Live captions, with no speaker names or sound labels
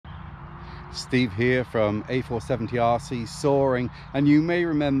Steve here from A470RC Soaring, and you may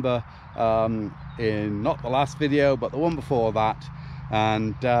remember in not the last video but the one before that,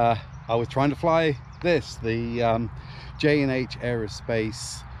 and I was trying to fly this, the J&H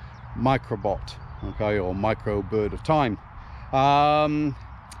Aerospace micro BoT, okay, or micro bird of time. I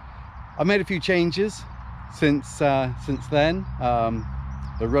made a few changes since then.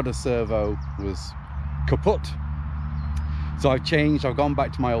 The rudder servo was kaput, so I've changed. I've gone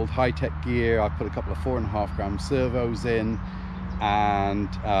back to my old high-tech gear. I've put a couple of 4.5 gram servos in, and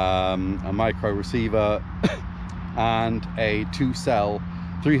a micro receiver and a 2-cell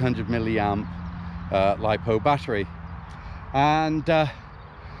 300 milliamp LiPo battery, and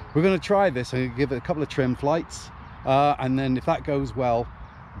we're going to try this. I'm going to give it a couple of trim flights, and then if that goes well,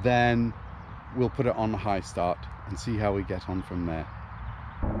 then we'll put it on the high start and see how we get on from there.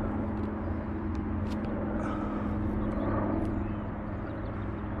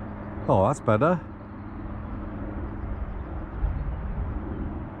 Oh, that's better.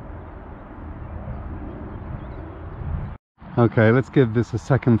 Okay, let's give this a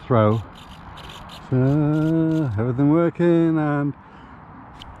second throw. So, everything working, and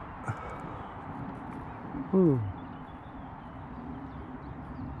ooh.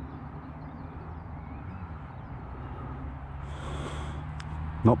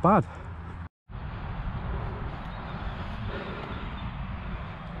 Not bad.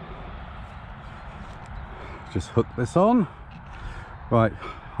 Just hook this on. Right,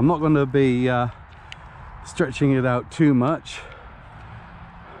 I'm not going to be stretching it out too much.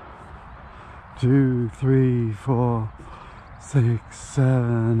 2, 3, 4, 6,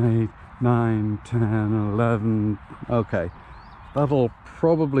 7, 8, 9, 10, 11. Okay, that'll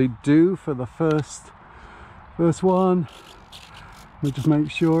probably do for the first one. We'll just make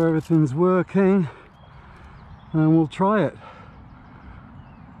sure everything's working, and we'll try it.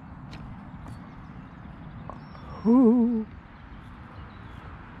 Ooh.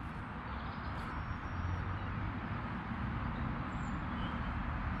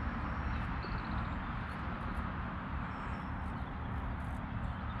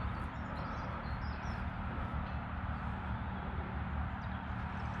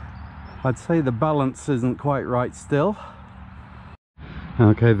 I'd say the balance isn't quite right still.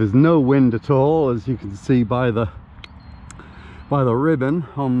 Okay, there's no wind at all, as you can see by the ribbon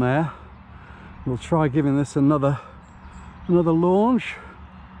on there. We'll try giving this another launch.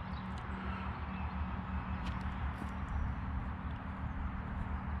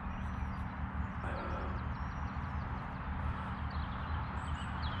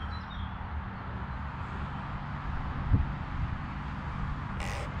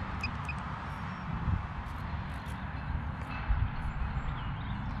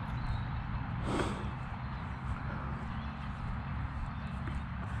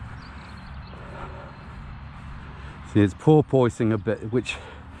 See, it's porpoising a bit, which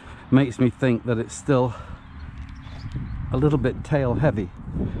makes me think that it's still a little bit tail heavy.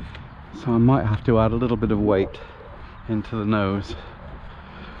 So I might have to add a little bit of weight into the nose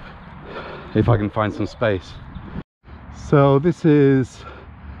if I can find some space. So this is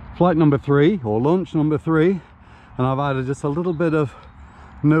flight number 3, or launch number 3, and I've added just a little bit of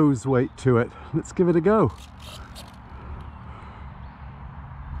nose weight to it. Let's give it a go.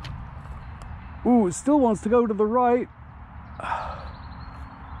 Ooh, it still wants to go to the right.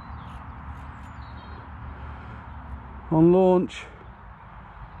 On launch.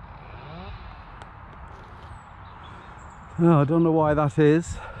 Oh, I don't know why that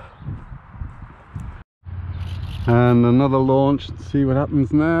is. And another launch. Let's see what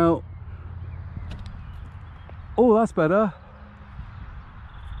happens now. Oh, that's better.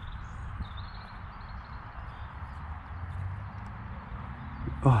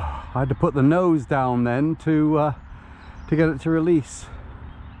 Oh, I had to put the nose down then to get it to release.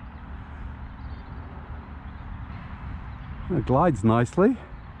 It glides nicely.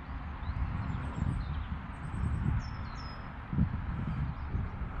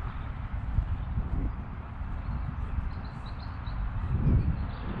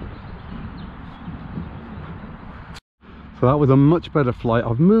 So that was a much better flight.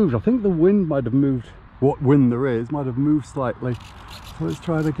 I've moved, I think the wind might have moved, what wind there is, might have moved slightly. So let's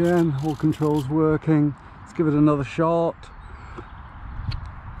try it again. All controls working. Let's give it another shot.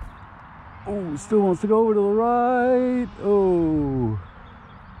 Oh, it still wants to go over to the right. Oh,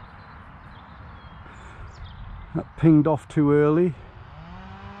 that pinged off too early.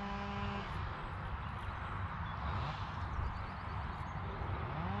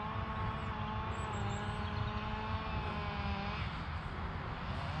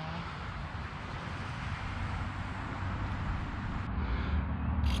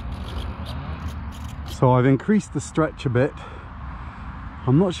 So I've increased the stretch a bit.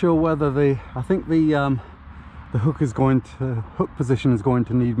 I'm not sure whether I think the hook position is going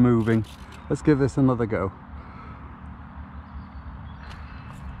to need moving. Let's give this another go.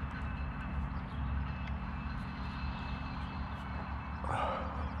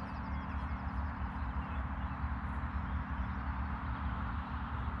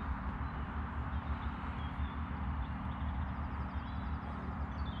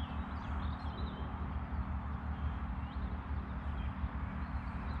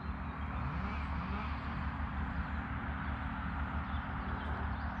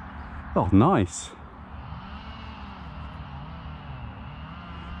 Oh, nice.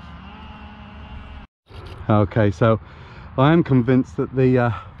 Okay, so I am convinced that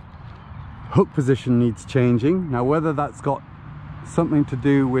the hook position needs changing. Now, whether that's got something to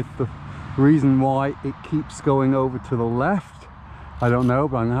do with the reason why it keeps going over to the left, I don't know,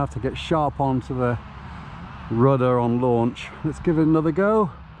 but I'm gonna have to get sharp onto the rudder on launch. Let's give it another go.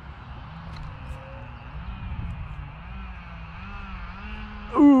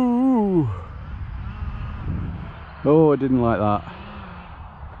 Ooh! Oh, I didn't like that.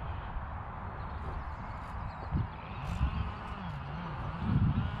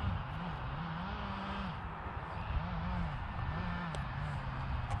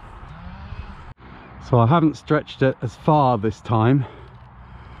 So I haven't stretched it as far this time.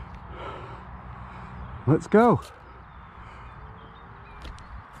 Let's go.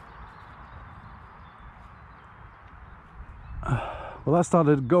 Well, that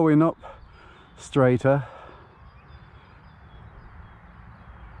started going up straighter.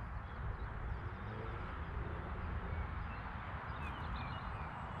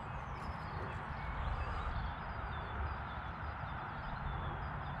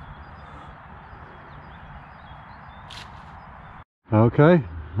 Okay,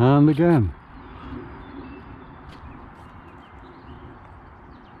 and again.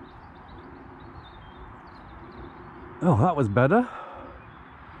 Oh, that was better.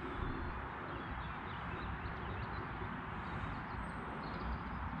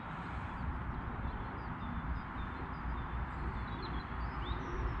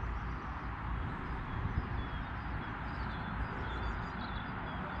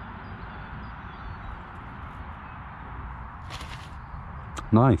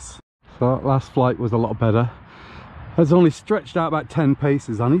 Nice. So that last flight was a lot better. It's only stretched out about 10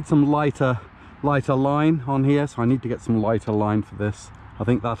 paces. I need some lighter line on here, so I need to get some lighter line for this. I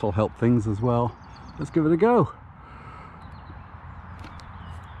think that'll help things as well. Let's give it a go.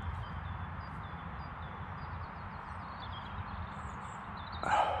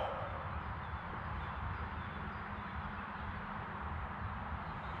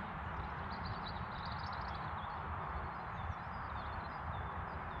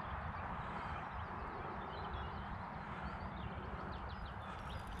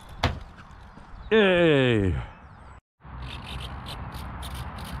 Yay!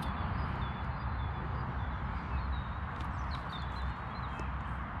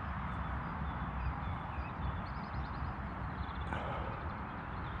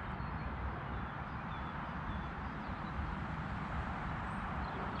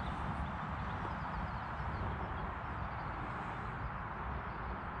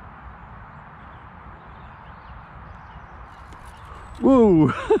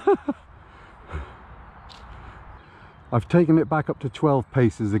 Whoa! I've taken it back up to 12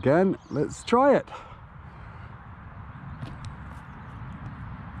 paces again. Let's try it.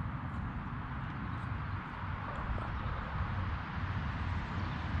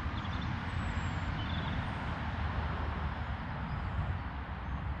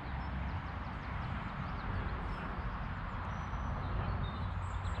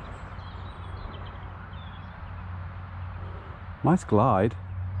 Nice glide.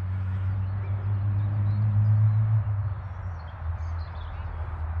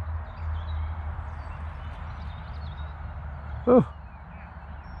 Oh.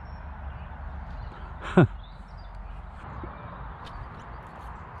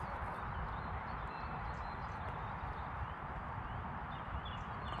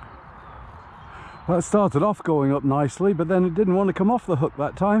 That started off going up nicely, but then it didn't want to come off the hook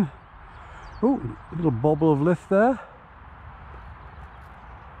that time. Oh, a little bobble of lift there.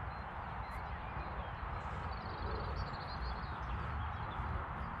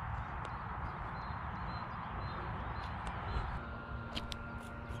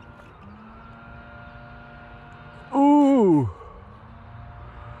 Ooh!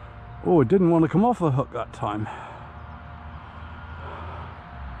 Oh, it didn't want to come off the hook that time.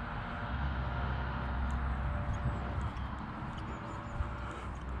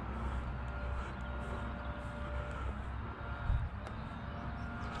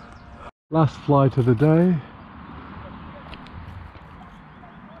 Last flight of the day.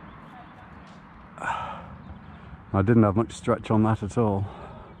 I didn't have much stretch on that at all.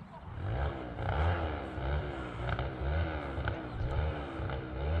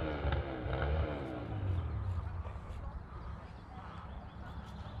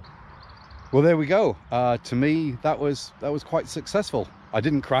 Well, there we go. To me, that was quite successful. I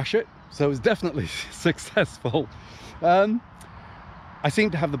didn't crash it, so it was definitely successful. I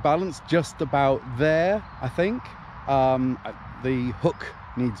seem to have the balance just about there, I think. The hook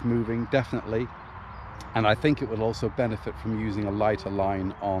needs moving, definitely. And I think it will also benefit from using a lighter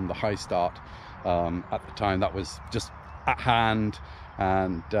line on the high start. At the time, that was just at hand,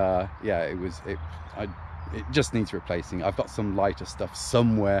 and yeah, it just needs replacing. I've got some lighter stuff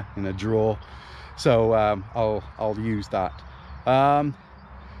somewhere in a drawer, so I'll use that.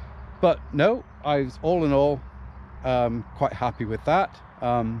 But no, I was all in all quite happy with that.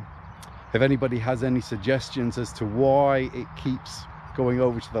 If anybody has any suggestions as to why it keeps going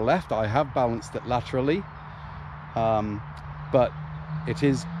over to the left, I have balanced it laterally, but it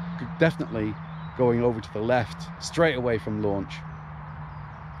is definitely going over to the left straight away from launch.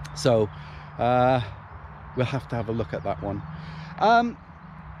 So we'll have to have a look at that one.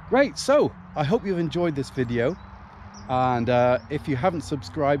 Great, so I hope you've enjoyed this video, and if you haven't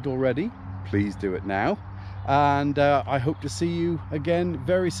subscribed already, please do it now, and I hope to see you again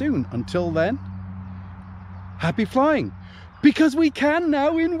very soon. Until then, happy flying, because we can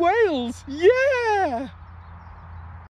now in Wales. Yeah!